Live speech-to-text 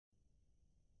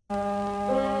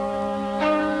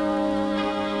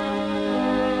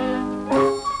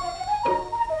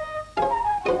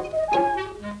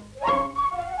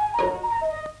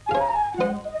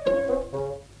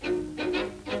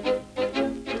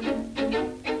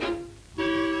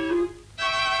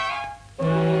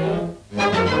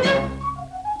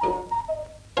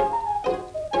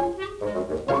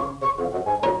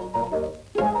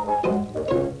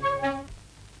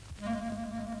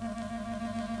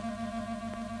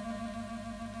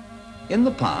In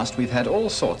the past, we've had all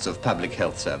sorts of public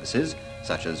health services,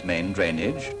 such as main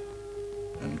drainage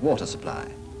and water supply.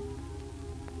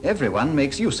 Everyone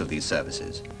makes use of these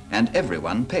services, and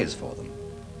everyone pays for them.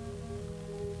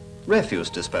 Refuse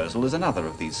disposal is another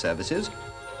of these services.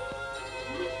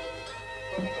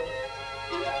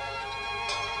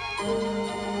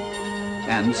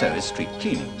 And so is street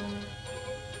cleaning.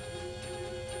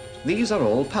 These are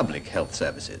all public health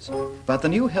services, but the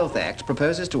new Health Act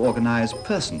proposes to organise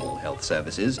personal health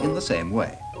services in the same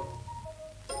way.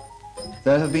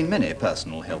 There have been many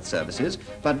personal health services,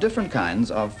 but different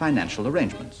kinds of financial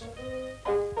arrangements.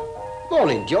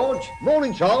 Morning, George.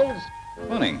 Morning, Charles.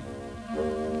 Morning.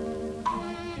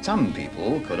 Some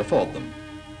people could afford them.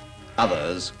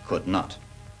 Others could not.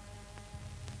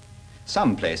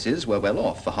 Some places were well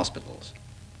off for hospitals.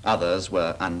 Others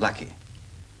were unlucky.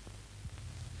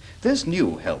 This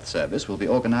new health service will be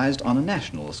organised on a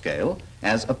national scale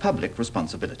as a public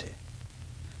responsibility.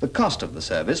 The cost of the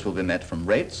service will be met from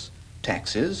rates,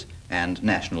 taxes and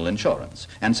national insurance,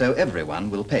 and so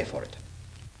everyone will pay for it.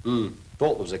 Thought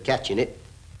there was a catch in it.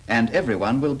 And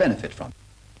everyone will benefit from it.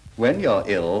 When you're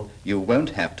ill, you won't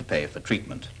have to pay for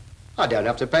treatment. I don't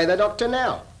have to pay the doctor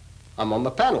now. I'm on the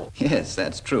panel. Yes,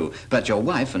 that's true, but your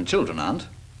wife and children aren't.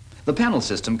 The panel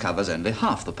system covers only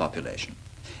half the population,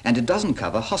 and it doesn't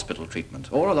cover hospital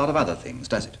treatment or a lot of other things,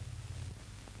 does it?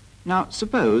 Now,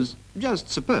 suppose, just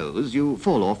suppose, you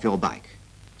fall off your bike.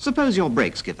 Suppose your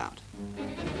brakes give out.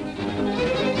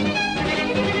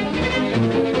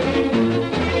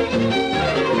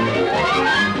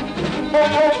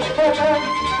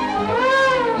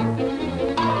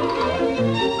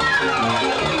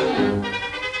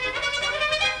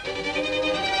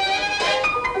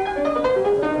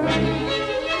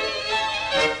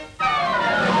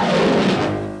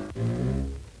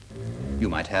 You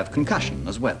might have concussion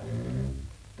as well.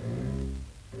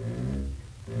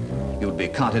 You'd be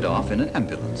carted off in an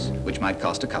ambulance, which might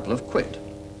cost a couple of quid.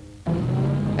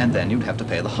 And then you'd have to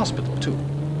pay the hospital too.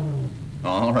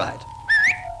 All right.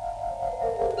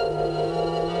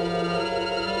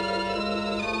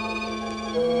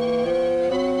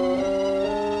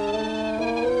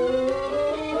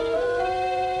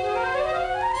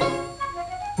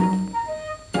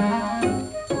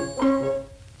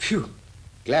 Phew.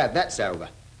 Glad that's over.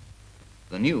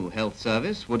 The new health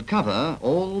service would cover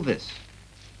all this.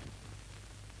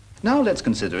 Now let's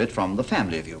consider it from the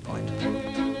family viewpoint.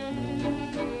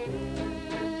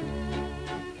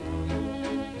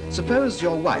 Suppose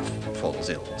your wife falls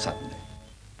ill suddenly.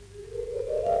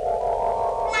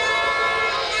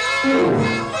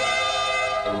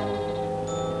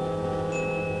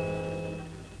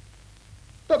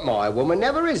 But my woman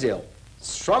never is ill.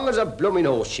 Strong as a blooming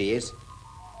horse she is.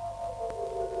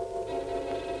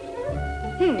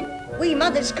 We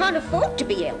mothers can't afford to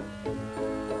be ill.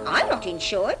 I'm not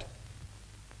insured.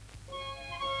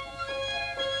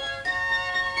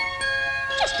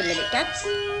 Just a minute, Dubs.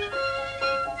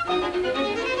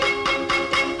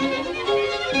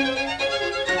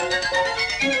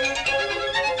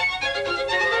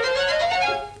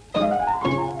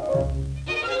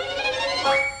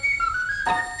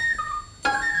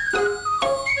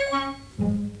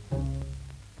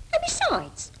 And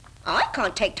besides, I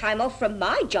can't take time off from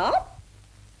my job.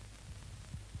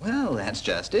 Well, that's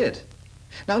just it.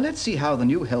 Now let's see how the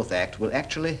new Health Act will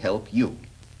actually help you.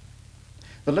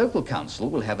 The local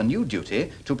council will have a new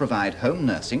duty to provide home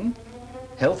nursing,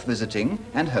 health visiting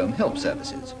and home help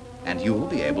services, and you'll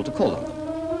be able to call on them.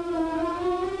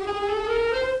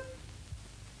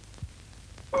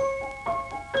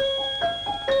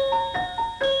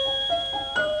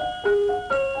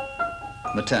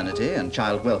 Maternity and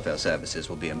child welfare services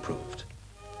will be improved.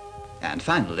 And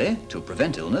finally, to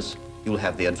prevent illness, you'll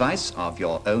have the advice of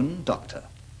your own doctor.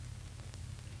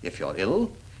 If you're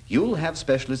ill, you'll have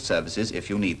specialist services if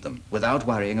you need them, without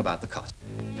worrying about the cost.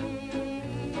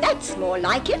 That's more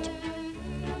like it.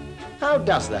 How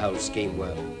does the whole scheme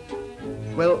work?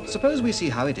 Well, suppose we see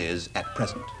how it is at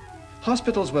present.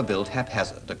 Hospitals were built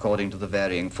haphazard according to the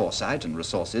varying foresight and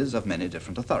resources of many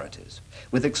different authorities,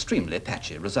 with extremely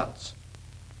patchy results.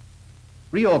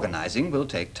 Reorganizing will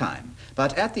take time,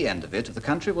 but at the end of it, the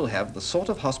country will have the sort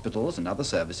of hospitals and other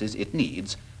services it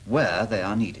needs where they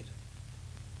are needed.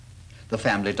 The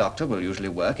family doctor will usually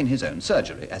work in his own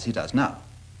surgery, as he does now.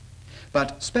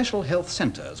 But special health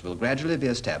centers will gradually be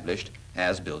established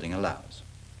as building allows.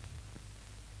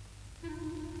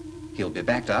 He'll be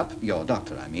backed up, your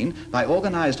doctor I mean, by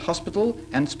organized hospital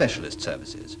and specialist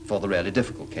services for the really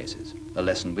difficult cases, a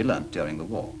lesson we learnt during the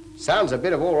war. Sounds a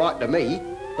bit of all right to me,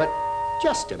 but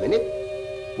just a minute.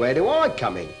 Where do I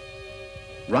come in?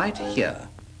 Right here.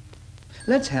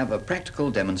 Let's have a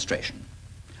practical demonstration.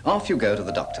 Off you go to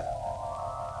the doctor.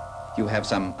 You have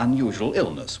some unusual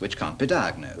illness which can't be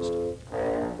diagnosed.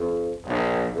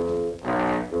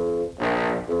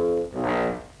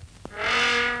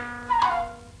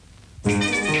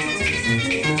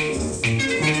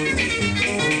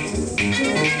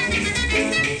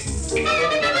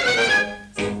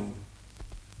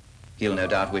 He'll no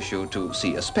doubt wish you to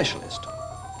see a specialist.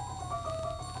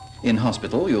 In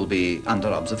hospital, you'll be under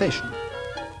observation.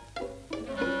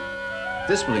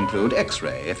 This will include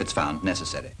X-ray if it's found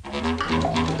necessary.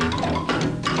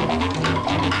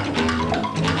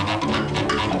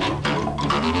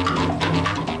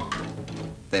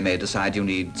 They may decide you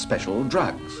need special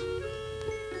drugs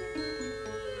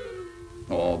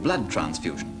or blood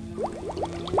transfusion.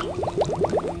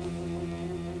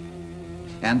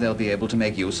 And they'll be able to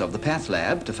make use of the path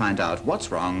lab to find out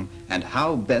what's wrong and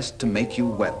how best to make you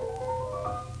well.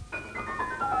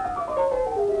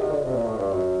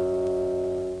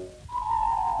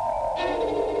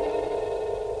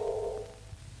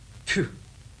 Phew.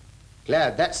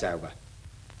 Glad that's over.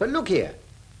 But look here,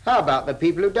 how about the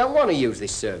people who don't want to use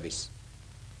this service?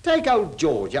 Take old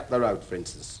George up the road, for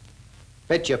instance.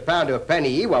 Bet you a pound to a penny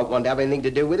he won't want to have anything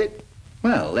to do with it.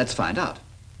 Well, let's find out.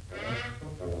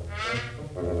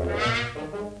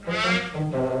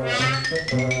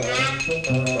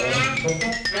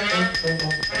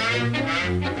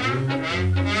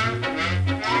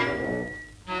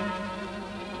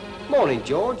 Morning,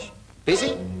 George.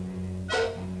 Busy?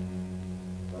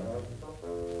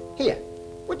 Here,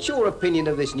 what's your opinion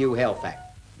of this new Health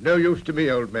Act? No use to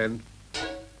me, old man.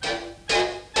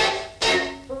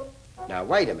 Now,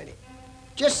 wait a minute.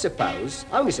 Just suppose,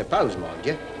 only suppose, mind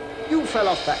you, you fell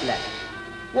off that ladder.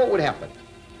 What would happen?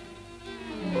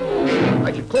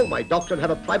 I should call my doctor and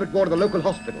have a private ward in the local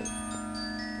hospital.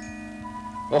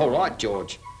 All right,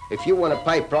 George. If you want to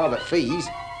pay private fees,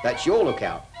 that's your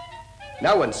lookout.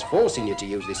 No one's forcing you to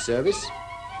use this service.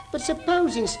 But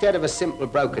suppose instead of a simple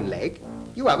broken leg,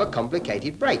 you have a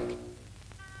complicated break.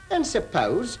 And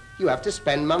suppose you have to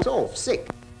spend months off sick.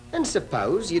 And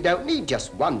suppose you don't need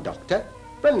just one doctor,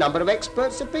 but a number of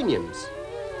experts' opinions.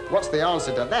 What's the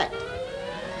answer to that?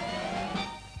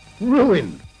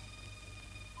 Ruin.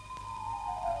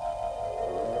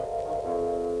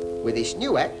 With this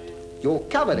new act, you're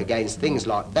covered against things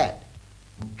like that.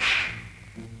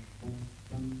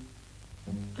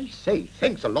 I say,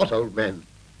 thanks a lot, old man.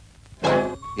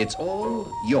 It's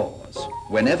all yours,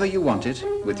 whenever you want it,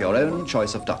 with your own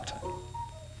choice of doctor.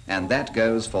 And that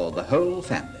goes for the whole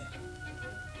family.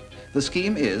 The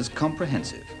scheme is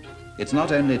comprehensive. It's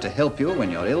not only to help you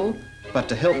when you're ill, but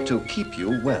to help to keep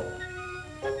you well.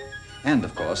 And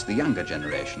of course, the younger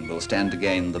generation will stand to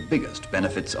gain the biggest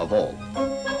benefits of all.